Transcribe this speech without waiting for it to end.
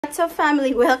What's up,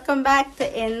 family? Welcome back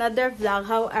to another vlog.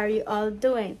 How are you all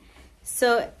doing?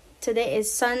 So today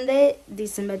is Sunday,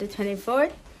 December the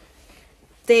 24th,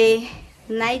 the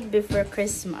night before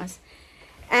Christmas,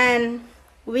 and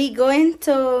we going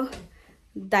to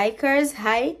Dyker's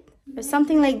Height or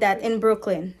something like that in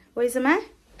Brooklyn. What is it, man?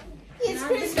 It's Not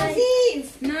Christmas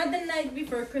Eve. Not the night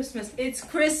before Christmas. It's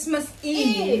Christmas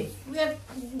Eve. We are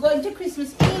going to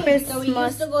Christmas Eve. So we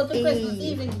used to go to Christmas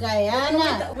Eve. Eve in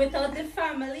Guyana. Without the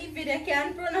family, we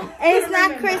can't pronounce. It's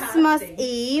not Christmas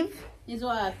Eve. Is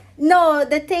what? No,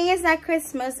 the thing is not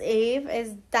Christmas Eve. It's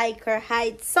Dyker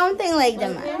Heights, something like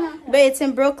that, man. But it's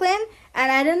in Brooklyn,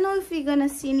 and I don't know if we're gonna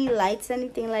see any lights,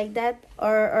 anything like that,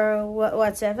 or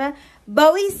whatever.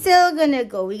 But we still gonna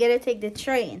go. We gotta take the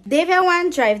train. Davia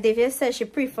want drive. Davia says she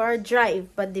prefer drive,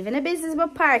 but Davia in a business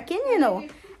about parking, you know.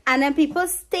 And then people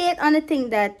state on the thing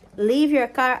that leave your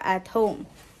car at home.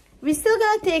 We still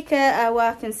gonna take a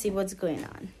walk and see what's going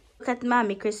on. Look at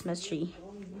mommy Christmas tree.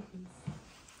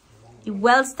 You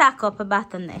well stack up a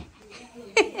button there.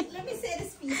 Let me say the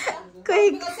speaker.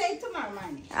 Quick. We're going to say it tomorrow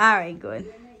morning. Alright,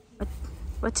 good.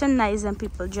 What's a nice and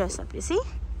people dress up, you see?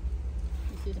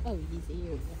 This is how it is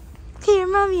here. Here,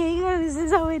 mommy, you know, this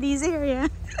is how it is here, yeah.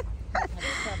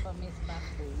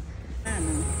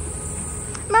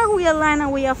 Ma, who you line and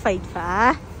who you fight for,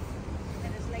 huh?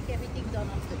 And it's like everything done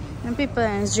up to me. And people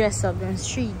is dress up in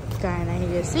street kind of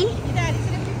here, see? Daddy,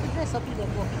 see the people dress up in the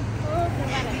book.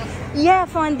 Yeah,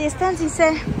 from a distance, he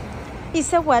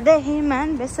said, what the hey,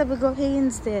 man? Best we go here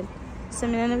instead. So,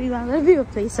 I don't know if want to be a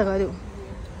place to go do.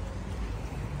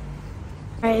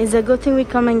 Alright, it's a good thing we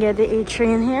come and get the A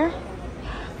train here.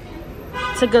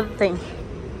 It's a good thing.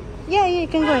 Yeah, you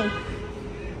can go in.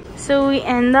 So we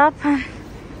end up and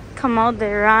come out the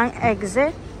wrong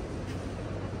exit.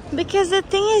 Because the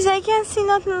thing is, I can't see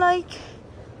nothing like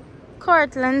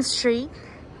Cortlandt Street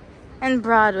and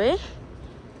Broadway.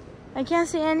 I can't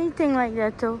see anything like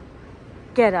that to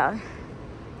get out.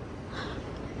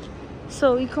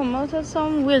 So we come out of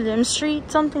some William Street,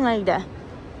 something like that.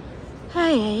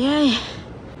 Ay, ay, ay.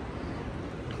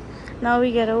 Now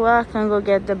we gotta walk and go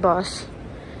get the bus.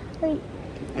 Hey,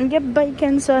 and get bike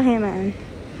and so hey, man.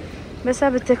 Best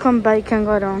have to come bike and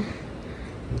go down.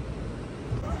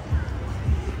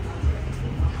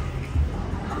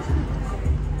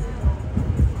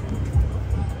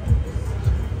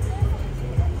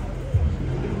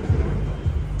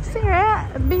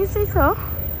 Sarah, busy so.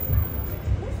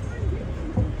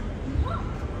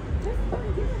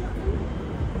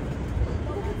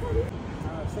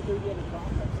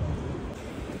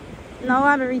 Now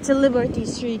I'm reaching Liberty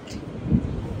Street.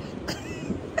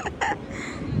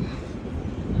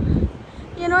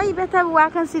 You know, you better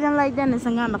walk and see them like Dennis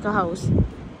and go back to house.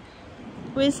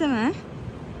 Wait a minute.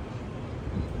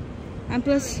 And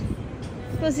plus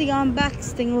you got back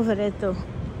thing over there too.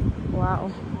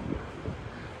 Wow.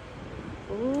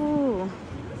 Ooh.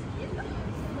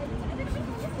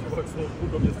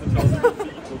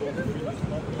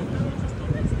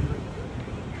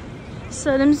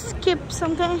 So them skip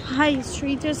some kind of high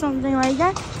street or something like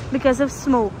that because of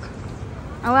smoke.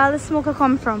 And where the smoke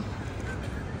come from?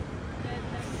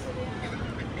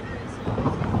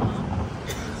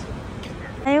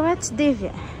 I watch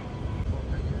Davia.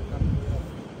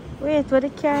 Wait, what the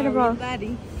cat about?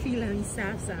 Everybody feeling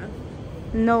sad.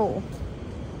 No.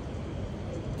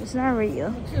 It's not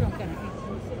real.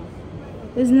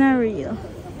 It's not real.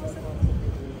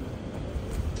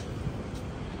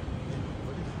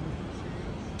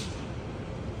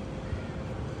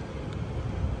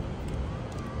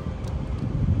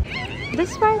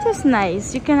 This part is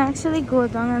nice. You can actually go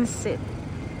down and sit.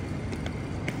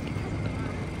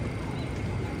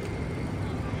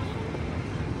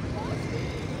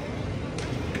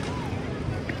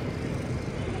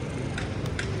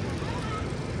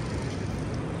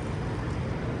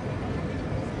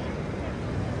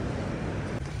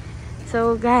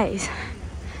 So guys,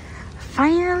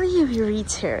 finally we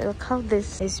reached here. Look how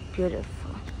this is beautiful.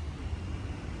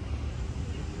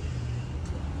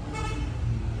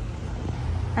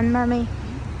 And mommy,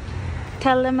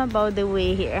 tell them about the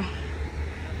way here.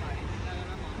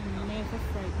 Never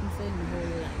frightened so in the whole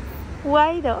life.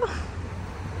 Why though?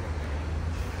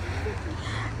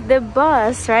 The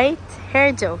bus, right?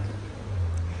 Hair joke.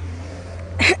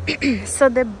 So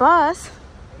the bus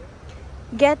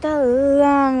get a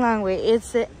long way.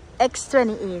 It's the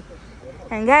X28.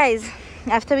 And guys,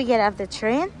 after we get off the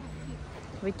train,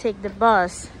 we take the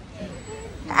bus.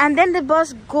 And then the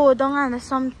bus go down under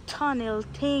some tunnel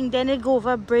thing. Then it go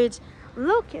over a bridge.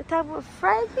 Look, you talk about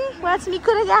frightening. Watch me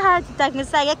could have got heart attack. Me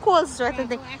say I get cold sweat and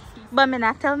thing. But me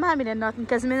not tell mommy then nothing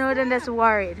because me know then that's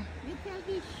worried. You tell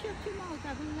me shut your mouth.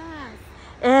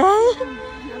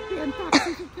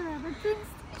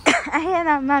 I hear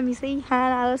that mommy say he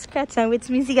had all scratch and which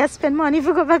means he got to spend money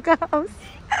for go back a house.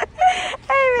 I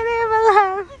really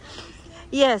laugh.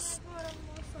 Yes.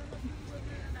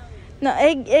 No,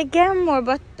 it get more,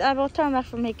 but I will turn back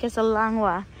from it. It's a long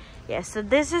while. Yes, so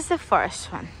this is the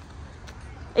first one.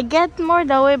 It get more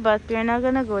that way, but we're not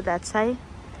gonna go that side.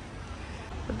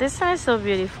 But this one is so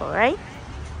beautiful, right?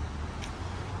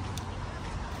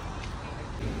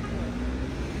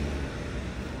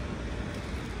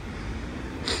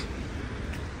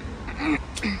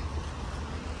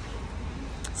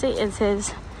 See, it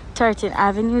says 13th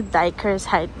Avenue, Dykers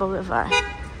Heights Boulevard.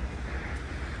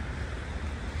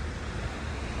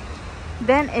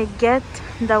 Then it get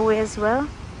that way as well,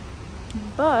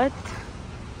 but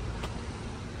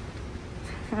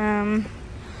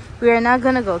we are not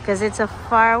gonna go because it's a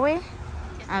far way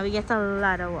and we get a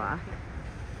lot of walk.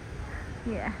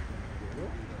 Yeah.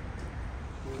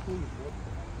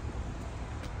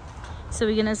 So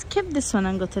we're gonna skip this one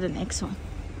and go to the next one.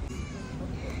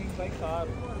 Why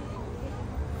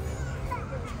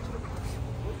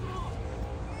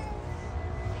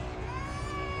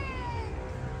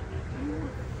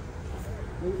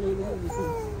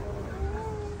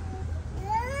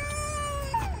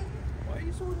are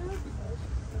you so happy?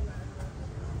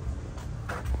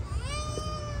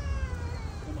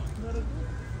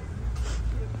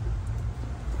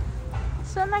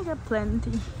 So I got plenty.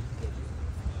 You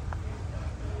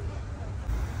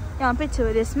want a picture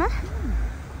with this, man?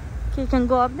 Okay, you can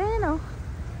go up there, you know.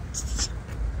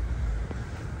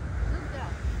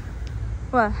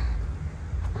 What?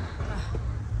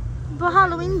 But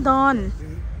Halloween done.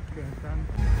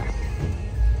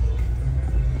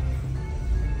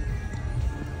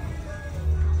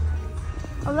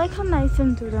 I like how nice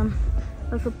and do them.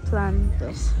 I could plant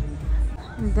this.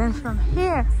 And then from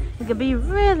here, it could be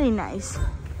really nice.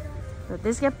 But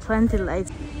this get plenty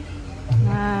lights.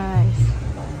 Nice.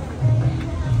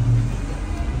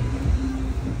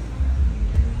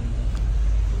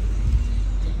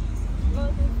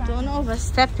 Don't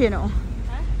overstep, you know.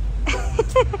 Huh?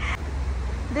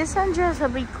 This one just a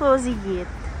big closey gate.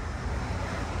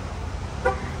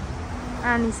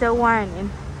 And it's a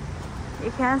warning.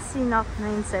 You can't see nothing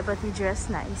inside, but he dressed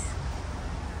nice.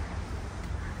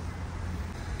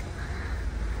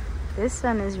 This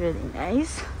one is really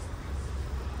nice.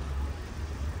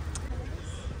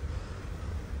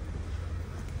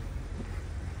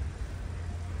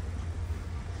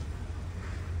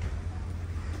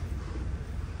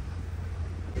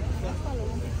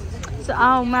 So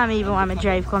our mom even want me to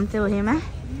drive come tell him, eh?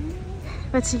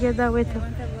 But she get that way too.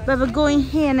 But we're going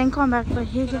here and then come back, but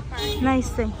here get nice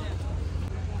thing.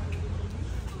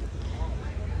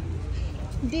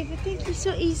 Dave, I think it's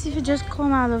so easy to just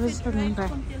come out of a sudden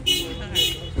back.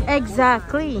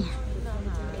 Exactly.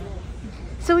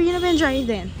 So you never drive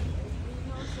then?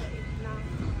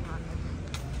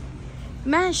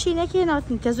 Man, she not get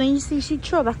nothing because when you see she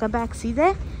throw back a back seat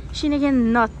there, she not get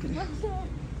nothing.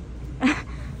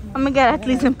 I'm gonna get at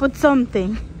least and put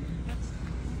something.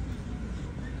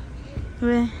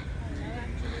 Where?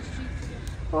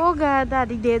 Oh God,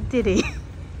 Daddy did today.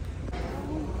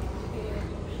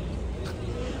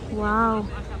 Wow.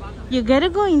 You gotta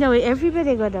go in that way.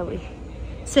 Everybody go that way.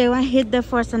 So you want to hit the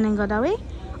first and then go that way?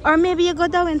 Or maybe you go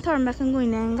that way and turn back and go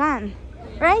in there and gone.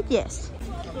 Right? Yes.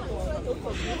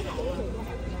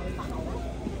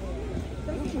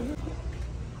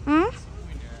 Hmm?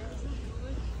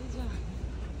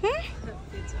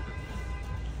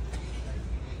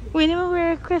 We never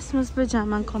wear a Christmas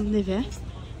pajama and come live here.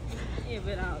 Yeah,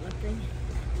 without nothing.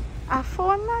 I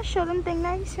found my shirt and thing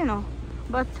nice, you know.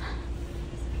 But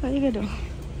what are you gonna do?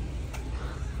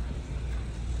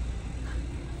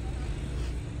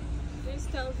 Please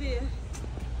tell Via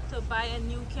to buy a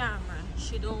new camera.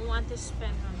 She don't want to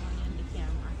spend her money on the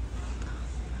camera.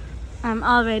 I'm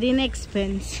already in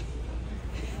expense.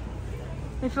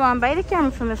 If you want to buy the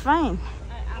camera from me, fine.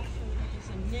 I actually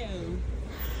said no.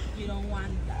 You don't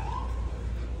want that.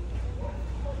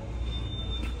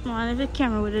 Well, if the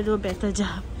camera would do a better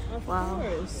job. Of Wow.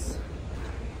 course.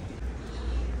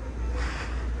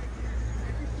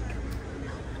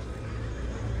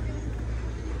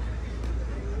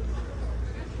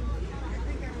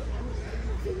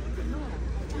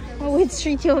 Well, which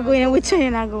street you're going and which one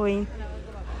you're not going?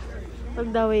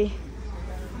 Look that way.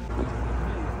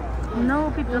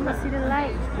 No, people can see the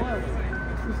light.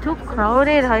 It's too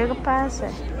crowded. How you gonna pass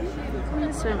it? Come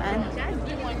this way,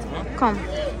 man. Come.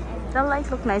 That light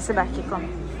look nice back here. Come.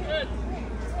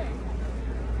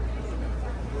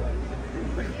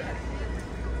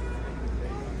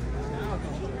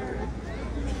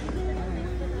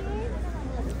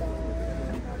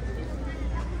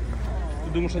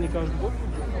 думаешь, они каждый год?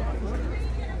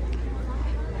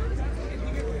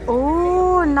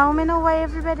 Oh, now I know why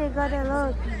everybody got a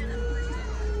look.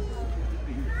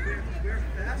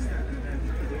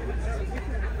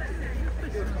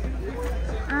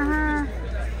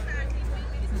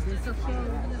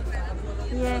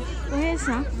 Yeah, here's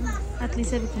some. At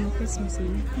least everything Christmas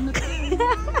Eve.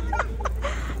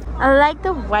 I like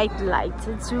the white lights.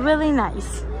 It's really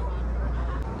nice.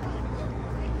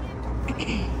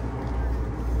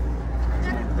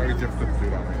 Very difficult to do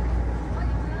that.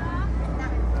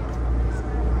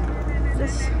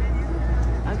 This.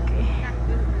 Okay.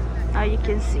 Now you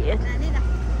can see it.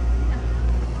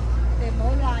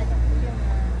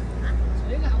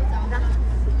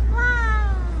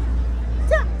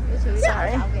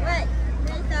 Sorry.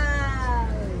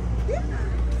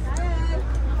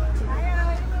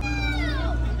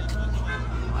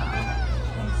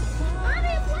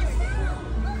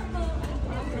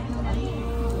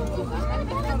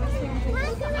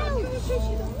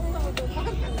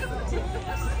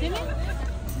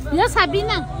 Ya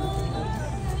Sabina.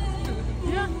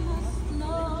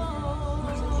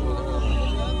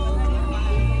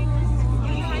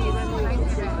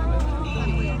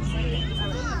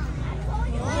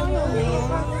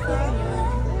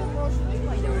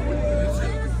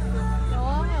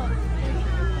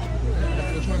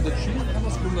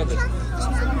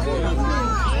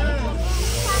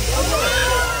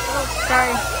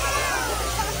 Sorry.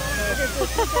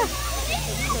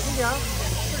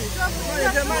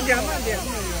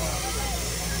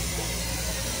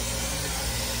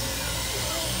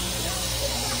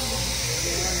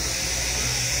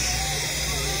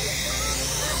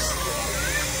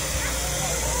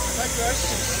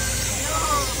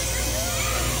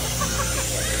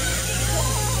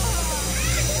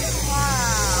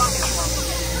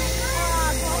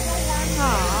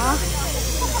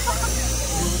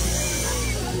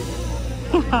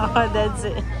 Oh, that's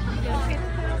it.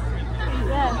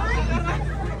 Yeah.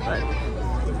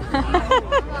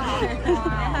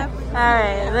 All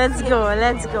right, let's go.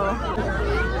 Let's go.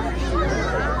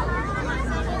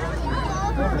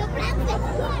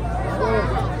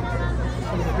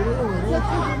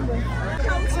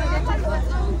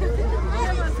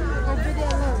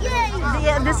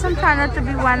 Yeah, this one turned out to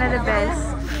be one of the best.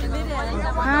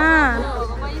 Huh?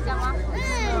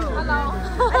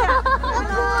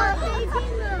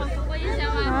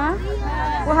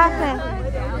 What happened?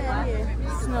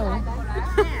 Snow.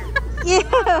 Yeah.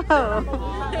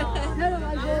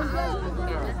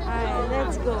 Alright,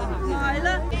 let's go.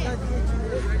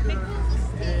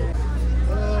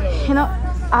 You know,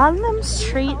 Alnham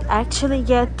Street actually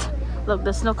get, look,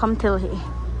 the snow come till here.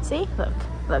 See?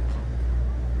 Look.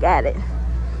 Got it.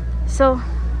 So,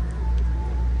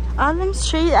 Alnham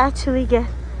Street actually get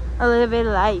a little bit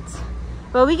light.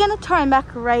 But we're gonna turn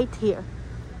back right here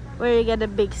where you get a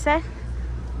big set.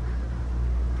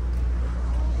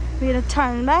 We're gonna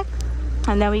turn back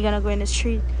and then we're gonna go in the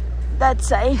street that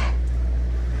side.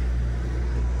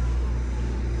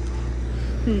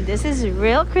 This is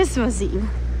real Christmas Eve.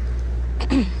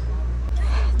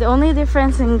 The only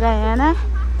difference in Guyana,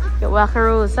 you walk a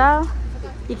Rosal,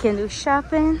 you can do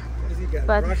shopping,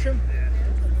 but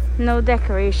no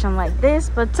decoration like this.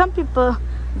 But some people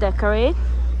decorate.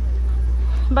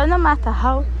 But no matter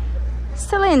how,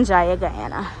 still enjoy a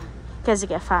Guyana because you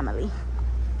get family.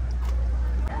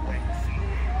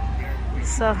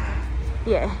 So,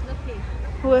 yeah.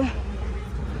 Where?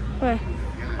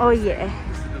 Oh, yeah.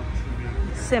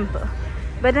 Simple.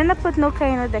 But then I put no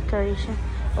kind of decoration.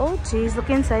 Oh, jeez, look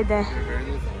inside there.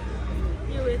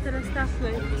 You wait till the stuff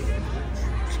like.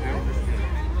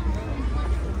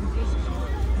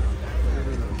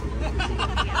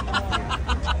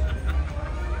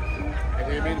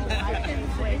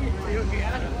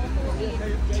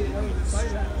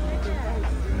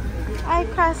 I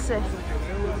cross it.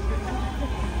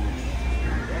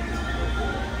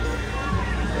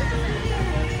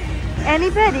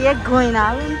 Anybody are going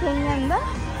out and thing like that?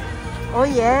 Oh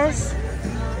yes.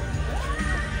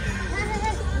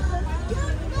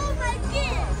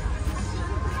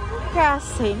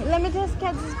 Crossing. Let me just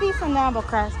catch this piece and then I'll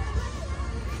cross.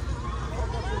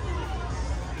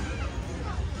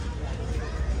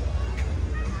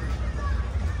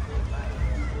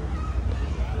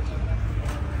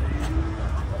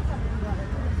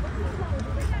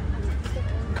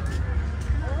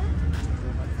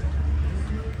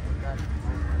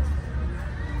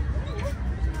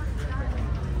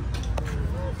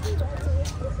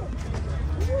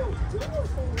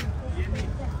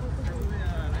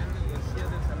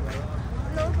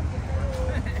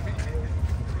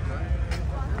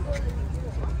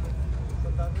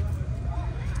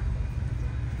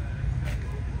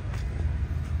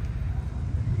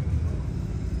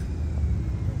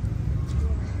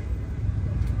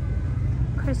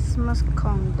 Christmas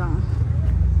countdown.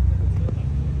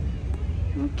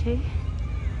 Okay.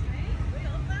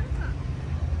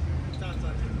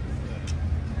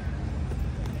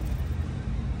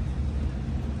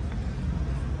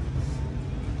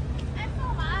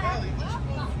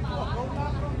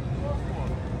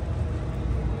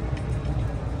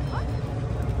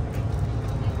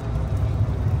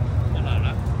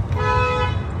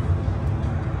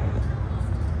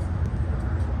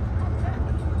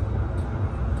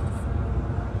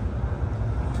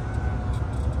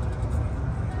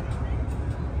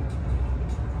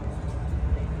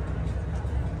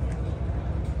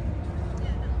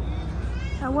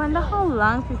 I wonder how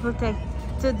long people take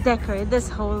to decorate this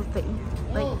whole thing.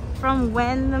 Like from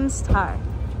when them start.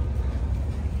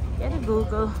 Get a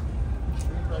Google.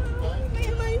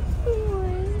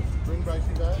 Bring back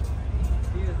you guys.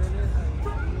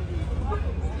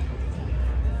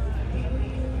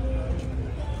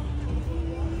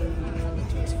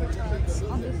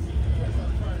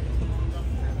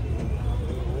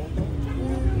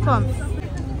 Come.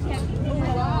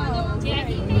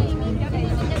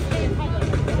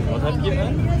 Was habt ihr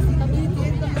denn?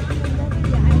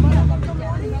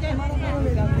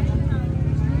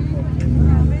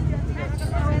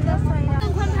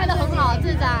 拍的很好，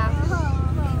这张。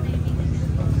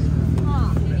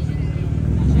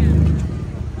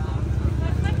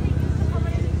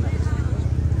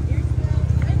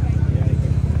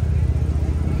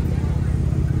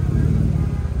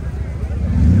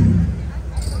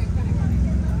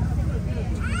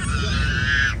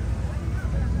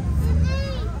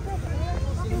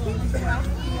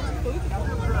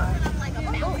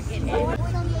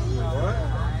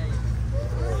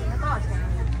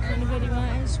 Anybody want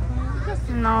ice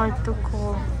cream? No, it's too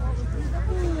cold.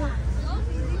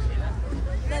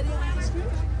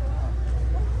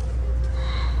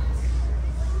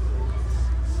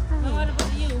 And what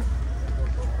about you?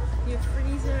 You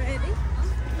freeze already?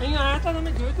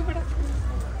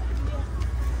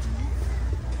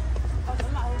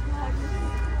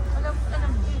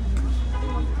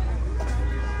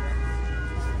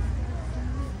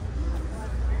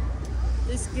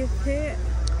 This gift here,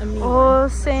 I mean, All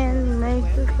Saint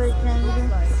make the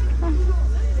candles.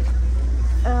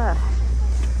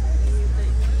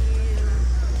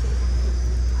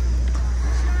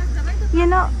 You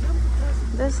know,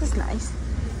 this is nice.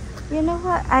 You know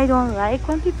what I don't like?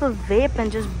 When people vape and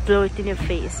just blow it in your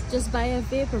face. just buy a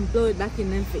vape and blow it back in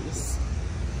their face.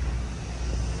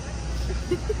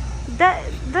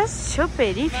 That's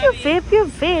stupid. If you vape, you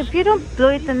vape. You don't blow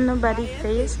it in nobody's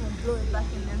face. Blow it back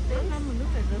in their face.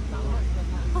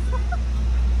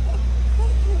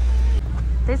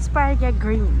 This part get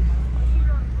green.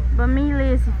 But me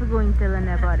lazy for going till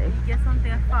anybody. Get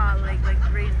something fall like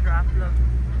raindrop. Look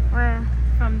Well,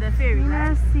 from the fairy light.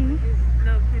 let's see.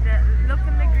 Look at that. Look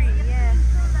in the green. Yeah.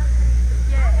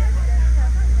 Yeah.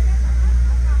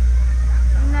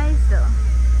 Nice though.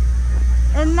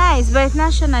 And nice, but it's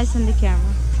not so nice on the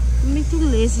camera. Me too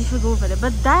lazy to go over there.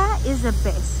 But that is the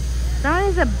best. That one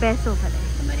is the best over there.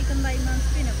 Somebody can buy Mount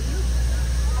Spinner with you.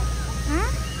 Huh?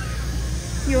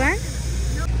 You want?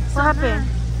 What happened?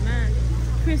 Man,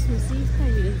 Christmas Eve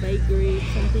time you just buy grapes,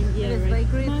 something yeah, right? Buy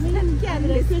grapes. Mommy, yeah,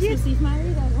 like Christmas Eve,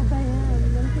 married, I go buy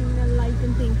something that light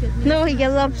and things. No, you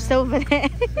get lobster over there.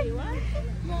 Say what?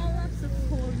 Small lots of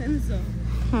cold and so.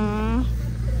 Hmm.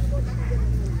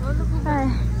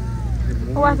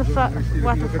 Waterfall.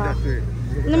 Waterfall.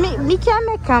 No, me can't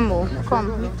make camel.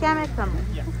 Come, me can't make camel.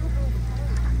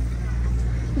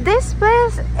 This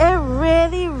place is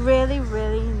really, really,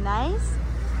 really nice.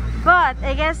 But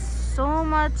I guess so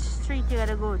much street you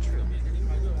gotta go through.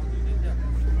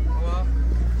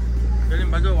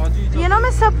 You know,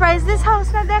 I'm surprised this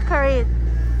house not decorate.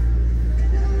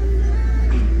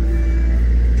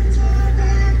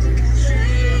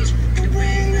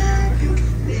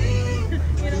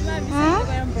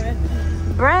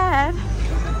 Bread?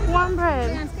 One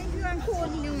bread.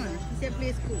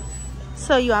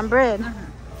 So you want bread?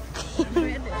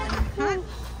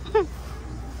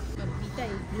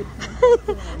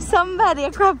 Somebody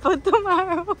a crop out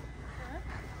tomorrow.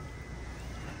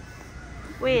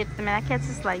 Wait a minute, I catch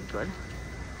this light good.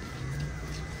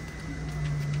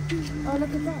 Oh,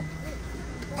 look at that.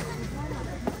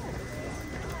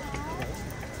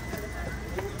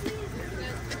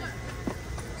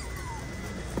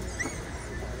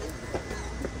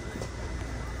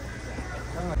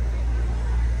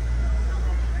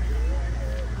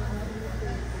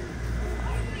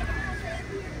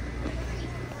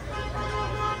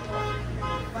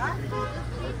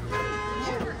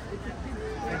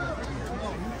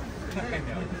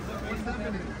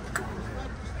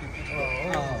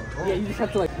 Oh,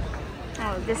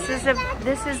 this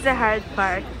is the hard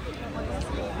part.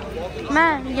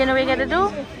 Man, you know what we gotta do?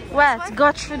 What?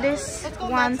 Go through this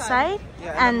one side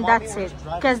and that's it.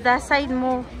 Because that side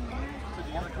more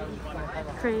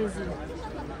crazy.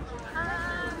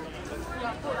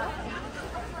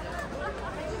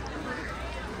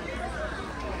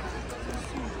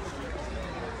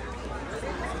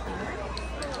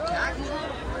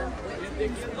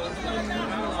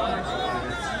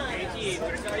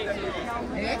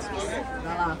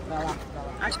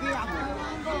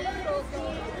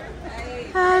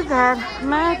 Oh God,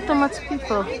 man, too much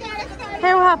people.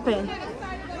 Hey, what happened?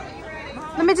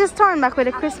 Let me just turn back with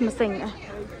the Christmas thing.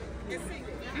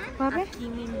 What happened?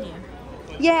 Came in here.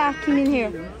 Yeah, I came in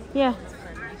here. Yeah.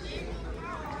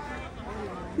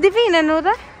 Divina, know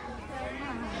that?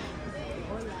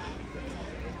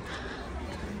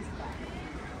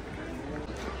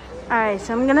 Alright,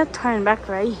 so I'm gonna turn back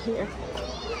right here.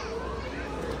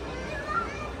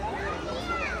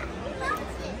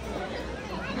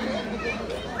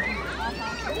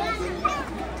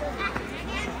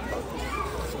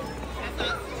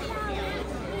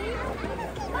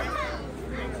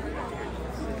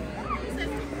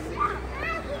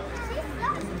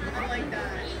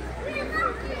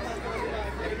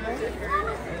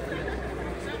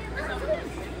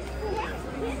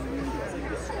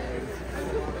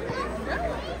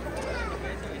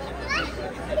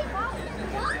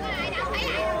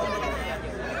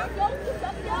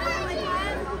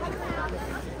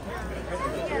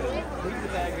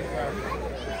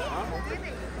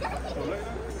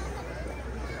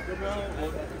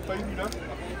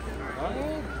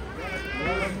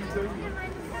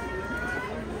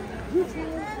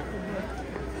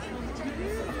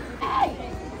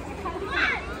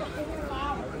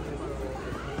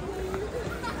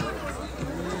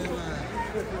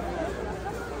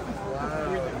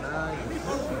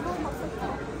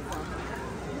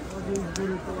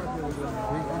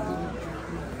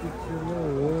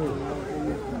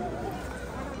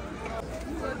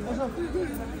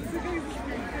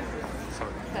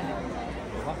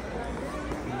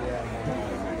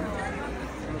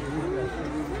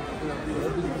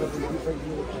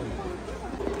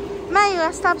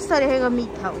 Maya, stop studying her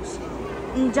meat house.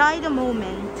 Enjoy the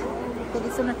moment. But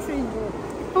it's on a train.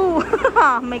 Ooh,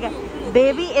 oh my God.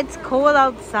 Baby, it's cold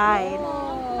outside.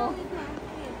 Oh.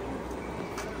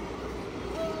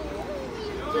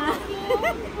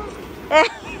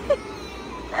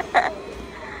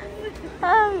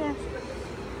 Oh, yes.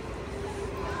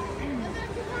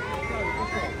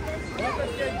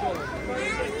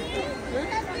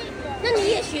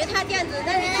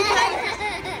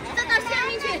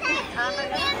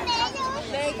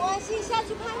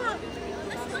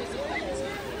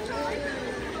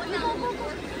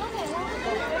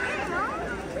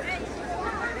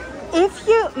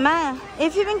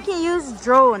 If you even can use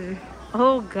drone,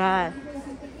 oh God.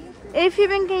 If you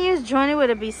even can use drone, it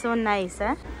would be so nice,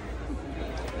 eh? I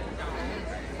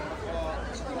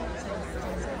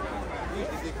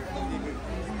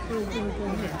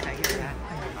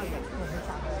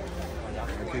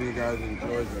think you guys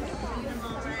enjoyed this.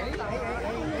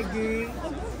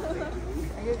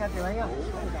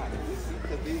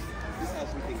 This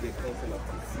house we can get close enough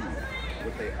to see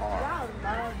what they are.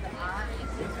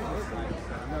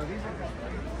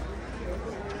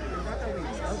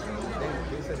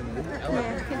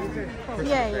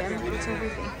 Yeah, it's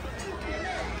everything.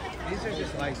 These are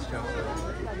just lights, Joseph.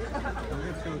 Don't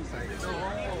get too excited.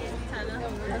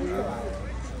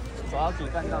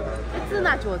 是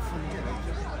哪脚吃？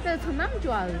这从哪么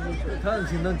脚啊？ 他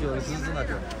请能叫是那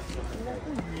叫。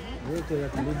我这要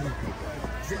怎么理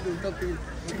解？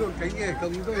 이거 굉장히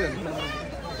경도연.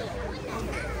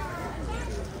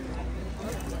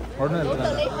 얼마나 들어가?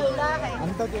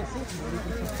 안 따졌어?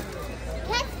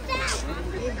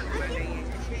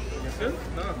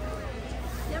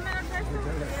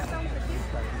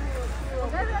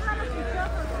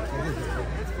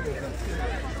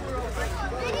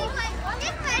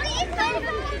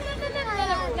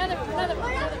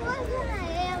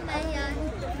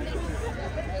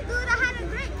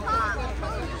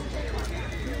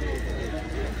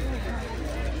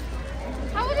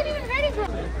 I wasn't even ready for it.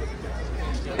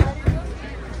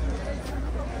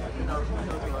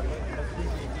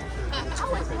 I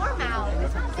was warm out.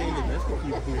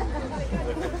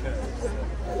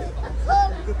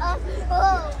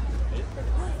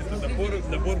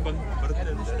 Набор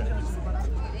бортелей.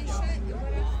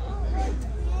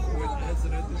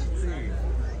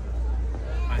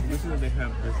 And usually they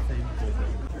have the same photo.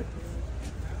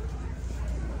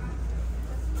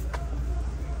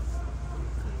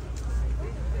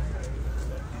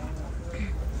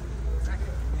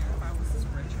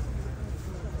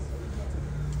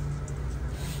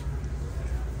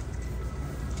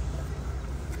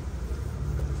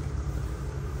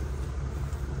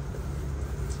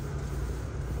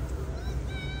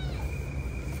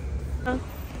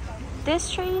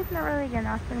 This tree is not really got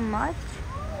nothing much,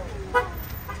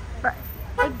 but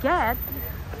I get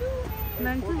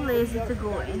I'm too lazy to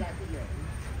go in,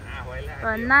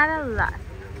 but not a lot.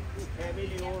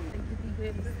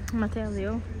 I'm gonna tell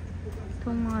you,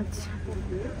 too much.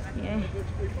 Yeah.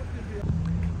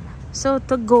 So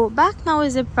to go back now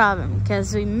is a problem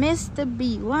because we missed the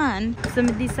B1. So I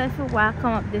decided to walk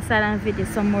come up this side and video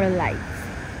some more lights.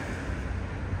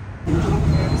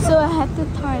 So I had to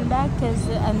turn back because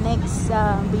the next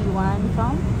B1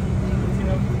 come.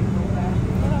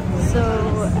 So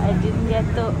I didn't get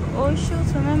the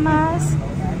shoes for my mask.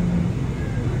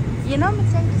 You know, I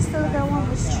think you still got one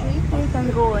with street you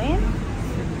can go in.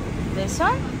 This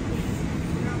one.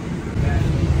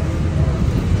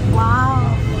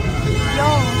 Wow. Yo,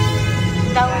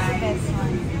 that was the best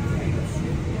one.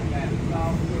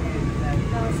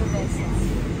 That was the best one.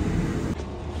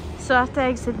 So after I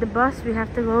exit the bus, we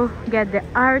have to go get the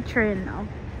R train now.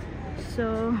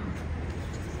 So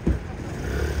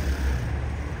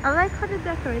I like how they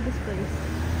decorate this place.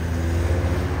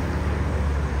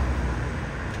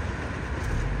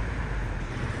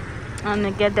 I'm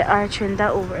gonna get the R train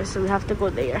that over, so we have to go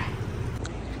there.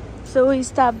 So we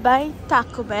stopped by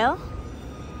Taco Bell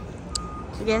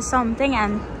to get something,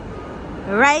 and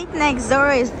right next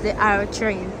door is the R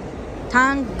train.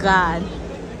 Thank God.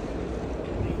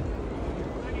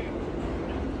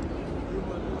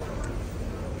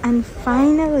 And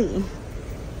finally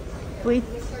we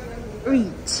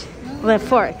reach the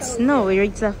forts. No, we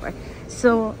reach the fort.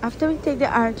 So after we take the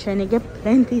R train, we get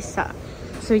plenty stuff.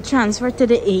 So we transfer to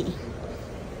the A,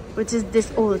 which is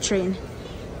this old train.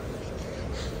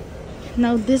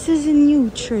 Now this is a new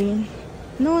train.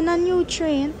 No, not new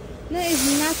train. No,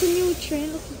 it's not a new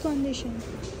train. Look at the condition.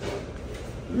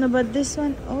 No, but this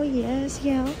one, oh yes,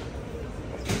 yeah.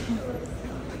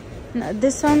 No,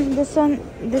 this one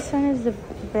is the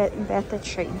better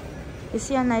train. You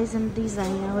see a nice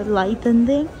design with light and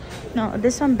thing. No,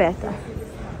 this one better.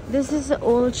 This is the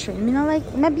old train. Me not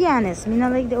like, me be honest, me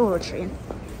not like the old train.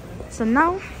 So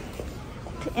now,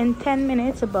 in 10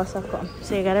 minutes, a bus will come.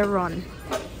 So you gotta run.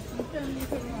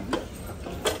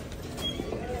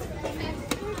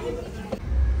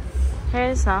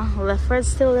 Here's Lefford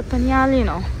still the Panyal, you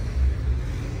know.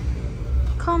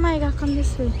 Come, I gotta come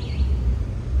this way.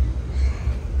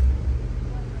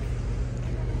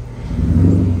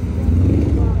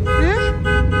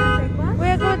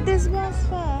 Where got this bus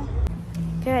for?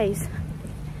 Guys,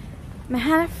 my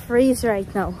hand freeze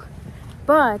right now.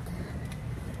 But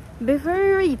before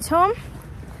we reach home,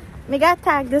 we gotta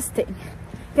tag this thing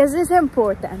because it's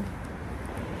important.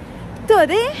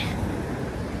 Today,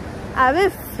 I will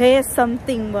face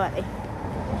something, boy,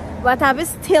 but I will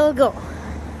still go.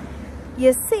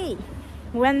 You see,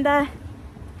 when the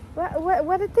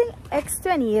what the thing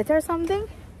X28 or something,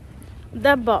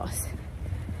 the bus.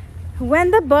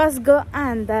 When the bus go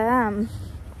under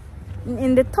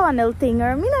in the tunnel thing,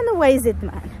 or I don't know why is it,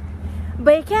 man.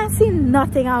 But you can't see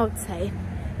nothing outside.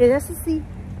 You just see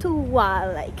two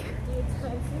wall like.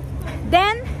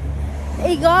 Then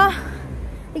he go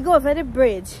over the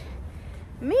bridge.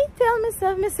 Me tell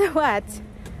myself, Mr. What?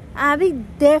 I be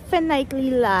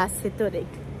definitely lost it today.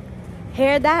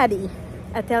 Here, Daddy,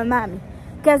 I tell Mommy,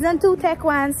 cause them two take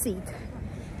one seat.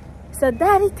 So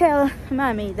Daddy tell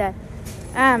Mommy that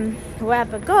we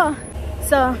have to go.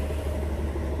 So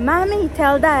Mommy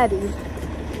tell Daddy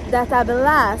that I be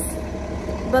lost,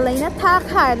 but I not talk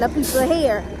hard like people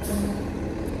here.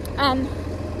 And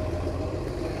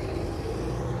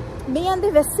me and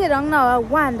the sit down now. I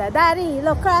wonder, Daddy,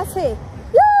 look across here.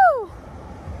 Yo,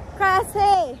 cross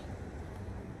here.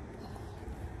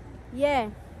 Yeah.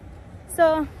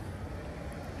 So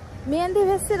me and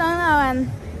the sit down now,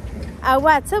 and I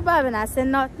watch up and I say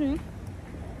nothing.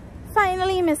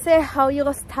 Finally, me say, how you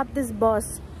gonna stop this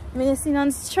bus? Me see none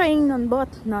string, none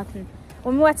but nothing.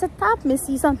 When me watch the top, me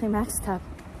see something back stop.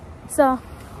 So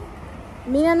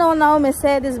me don't know now. Me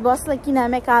say this bus like you know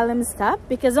make all them stop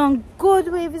because on good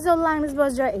wave is so long this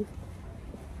bus drive.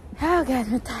 Oh God,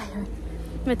 me tired.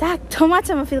 Me talk too much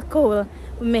and I feel cold.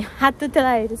 But me had to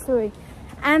tell you the story.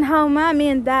 And how Mommy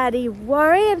and Daddy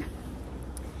worried.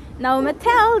 Now me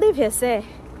tell the say,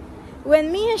 when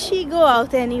me and she go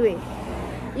out anyway,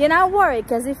 you're not worried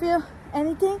because if you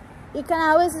anything, you can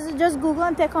always just Google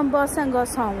and take on bus and go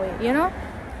somewhere, you know.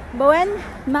 But when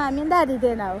Mommy and Daddy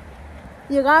there now,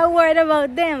 you gotta worry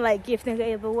about them, like if they're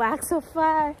able to walk so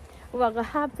far, what gonna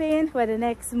happen, what the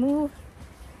next move.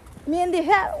 Me and they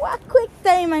had what quick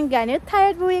time and gone. You're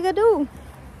tired, what you gonna do?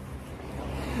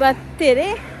 But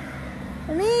today,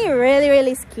 me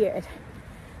really scared.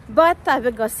 But I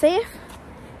will go safe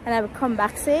and I will come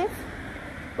back safe.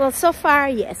 Well, so far,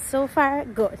 yes. So far,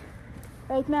 good.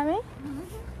 Right, mommy?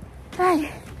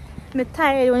 Hi. I'm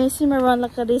tired. When you see me run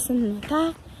like this and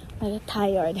I get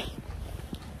tired.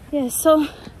 Yeah, so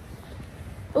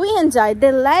we enjoyed.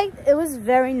 They liked. It was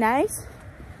very nice.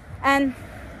 And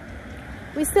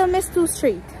we still missed 2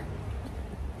 streets.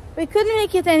 We couldn't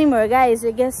make it anymore, guys.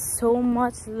 It gets so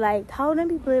much light. How do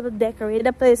people able to decorate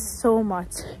the place so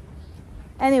much?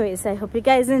 Anyways, I hope you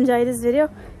guys enjoyed this video.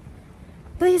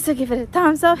 Please do give it a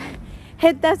thumbs up.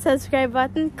 Hit that subscribe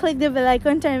button. Click the bell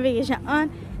icon. Turn notification on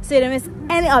so you don't miss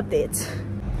any updates.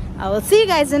 I will see you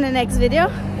guys in the next video.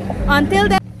 Until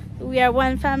then, we are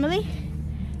one family.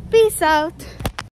 Peace out.